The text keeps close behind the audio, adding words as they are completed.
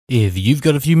If you've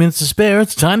got a few minutes to spare,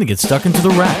 it's time to get stuck into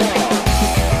the wrap.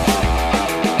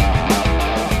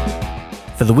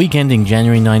 For the week ending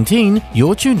January 19,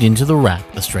 you're tuned into The Wrap,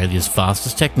 Australia's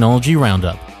fastest technology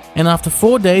roundup. And after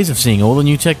 4 days of seeing all the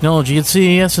new technology at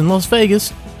CES in Las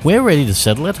Vegas, we're ready to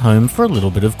settle at home for a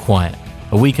little bit of quiet.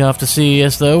 A week after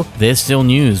CES though, there's still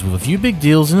news with a few big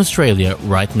deals in Australia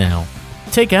right now.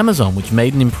 Take Amazon, which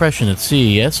made an impression at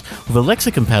CES with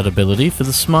Alexa compatibility for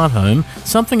the smart home,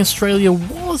 something Australia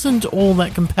wasn't all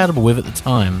that compatible with at the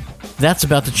time. That's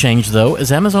about to change though,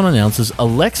 as Amazon announces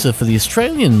Alexa for the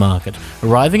Australian market,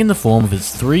 arriving in the form of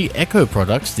its 3 Echo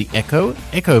products, the Echo,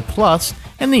 Echo Plus,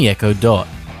 and the Echo Dot.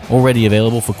 Already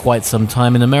available for quite some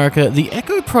time in America, the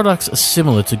Echo products are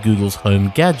similar to Google's Home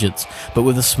gadgets, but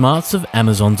with the smarts of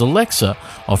Amazon's Alexa,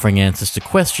 offering answers to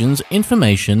questions,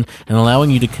 information, and allowing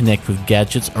you to connect with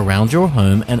gadgets around your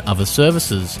home and other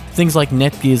services. Things like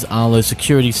Netgear's Arlo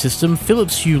security system,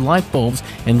 Philips Hue light bulbs,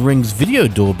 and Ring's video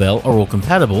doorbell are all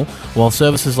compatible, while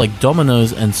services like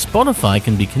Domino's and Spotify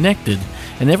can be connected,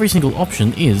 and every single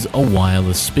option is a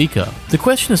wireless speaker. The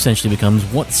question essentially becomes,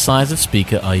 what size of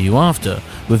speaker are you after?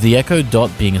 With the Echo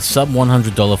Dot being a sub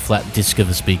 $100 flat disc of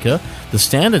a speaker, the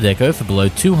standard Echo for below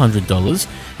 $200,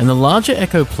 and the larger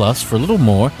Echo Plus for a little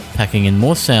more, packing in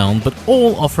more sound, but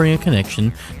all offering a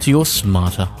connection to your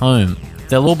smarter home.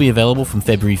 They'll all be available from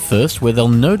February 1st, where they'll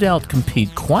no doubt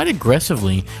compete quite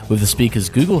aggressively with the speakers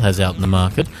Google has out in the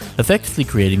market, effectively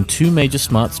creating 2 major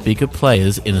smart speaker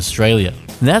players in Australia.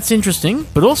 And that's interesting,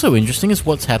 but also interesting is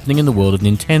what's happening in the world of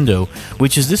Nintendo,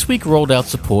 which has this week rolled out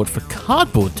support for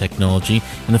cardboard technology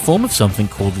in the form of something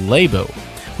called Labo.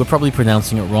 We're probably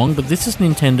pronouncing it wrong, but this is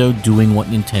Nintendo doing what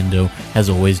Nintendo has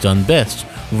always done best,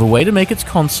 with a way to make its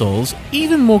consoles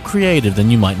even more creative than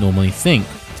you might normally think.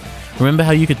 Remember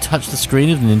how you could touch the screen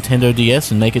of the Nintendo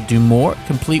DS and make it do more,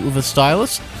 complete with a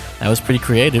stylus? That was pretty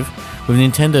creative. With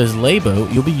Nintendo's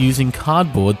Labo, you'll be using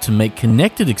cardboard to make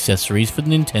connected accessories for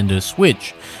the Nintendo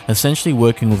Switch, essentially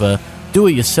working with a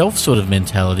do-it-yourself sort of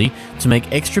mentality to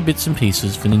make extra bits and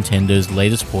pieces for Nintendo's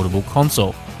latest portable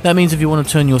console. That means if you want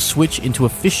to turn your Switch into a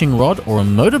fishing rod or a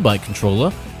motorbike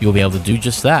controller, you'll be able to do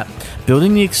just that,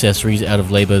 building the accessories out of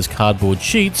Labo's cardboard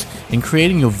sheets and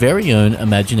creating your very own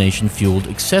imagination-fueled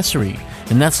accessory.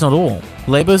 And that's not all.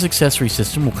 Labo's accessory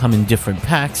system will come in different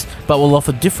packs, but will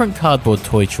offer different cardboard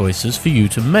toy choices for you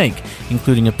to make,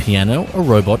 including a piano, a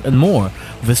robot, and more,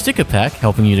 with a sticker pack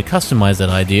helping you to customize that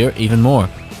idea even more.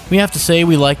 We have to say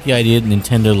we like the idea that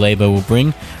Nintendo Labo will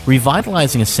bring,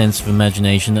 revitalizing a sense of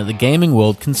imagination that the gaming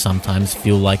world can sometimes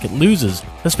feel like it loses,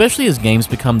 especially as games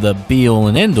become the be-all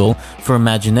and end-all for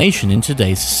imagination in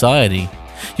today's society.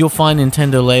 You'll find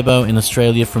Nintendo Labo in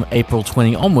Australia from April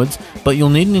 20 onwards, but you'll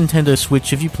need a Nintendo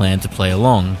Switch if you plan to play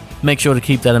along. Make sure to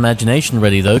keep that imagination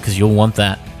ready though, because you'll want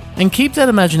that. And keep that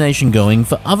imagination going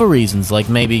for other reasons, like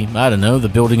maybe,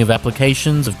 the building of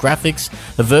applications, of graphics,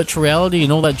 of virtual reality,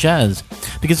 and all that jazz.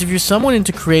 Because if you're someone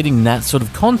into creating that sort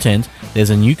of content, there's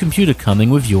a new computer coming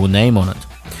with your name on it.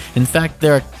 In fact,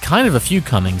 there are kind of a few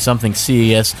coming, something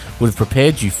CES would have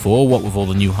prepared you for, what with all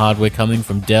the new hardware coming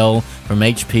from Dell, from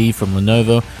HP, from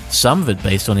Lenovo, some of it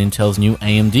based on Intel's new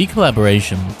AMD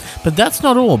collaboration. But that's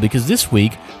not all, because this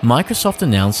week, Microsoft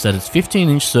announced that its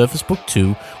 15-inch Surface Book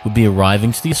 2 would be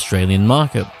arriving to the Australian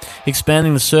market,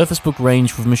 expanding the Surface Book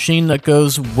range with a machine that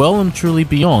goes well and truly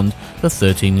beyond the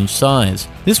 13-inch size.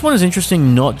 This one is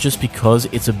interesting not just because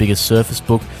it's a bigger Surface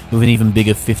Book with an even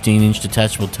bigger 15-inch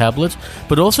detachable tablet,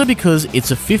 but also because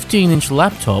it's a 15-inch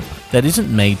laptop that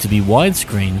isn't made to be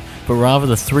widescreen, but rather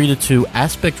the 3:2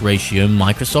 aspect ratio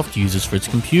Microsoft uses for its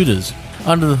computers.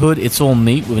 Under the hood, it's all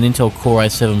meat with an Intel Core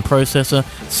i7 processor,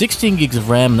 16 gigs of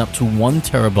RAM, and up to 1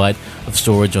 terabyte of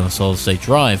storage on a solid-state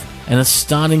drive, and a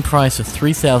starting price of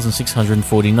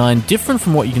 $3,649, different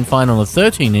from what you can find on the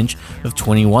 13-inch of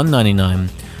 $2,199.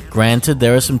 Granted,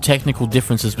 there are some technical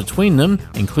differences between them,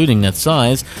 including that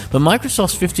size, but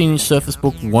Microsoft's 15-inch Surface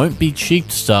Book won't be cheap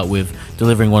to start with,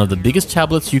 delivering one of the biggest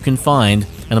tablets you can find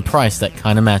and a price that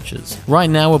kinda matches. Right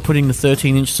now we're putting the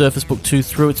 13-inch Surface Book 2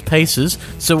 through its paces,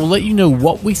 so we'll let you know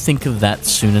what we think of that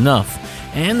soon enough.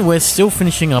 And we're still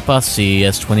finishing up our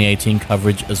CES 2018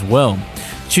 coverage as well.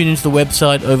 Tune into the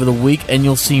website over the week and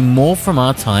you'll see more from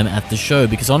our time at the show,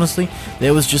 because honestly,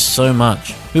 there was just so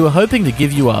much. We were hoping to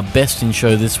give you our best in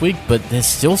show this week, but there's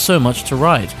still so much to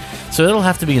write. So it'll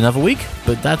have to be another week,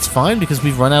 but that's fine because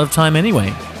we've run out of time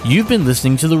anyway. You've been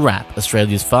listening to The Wrap,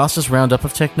 Australia's fastest roundup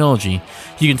of technology.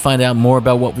 You can find out more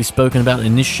about what we've spoken about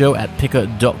in this show at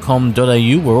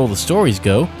picker.com.au, where all the stories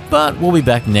go, but we'll be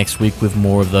back next week with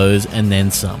more of those and then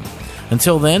some.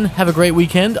 Until then, have a great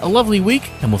weekend, a lovely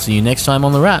week, and we'll see you next time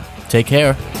on The Wrap. Take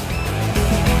care.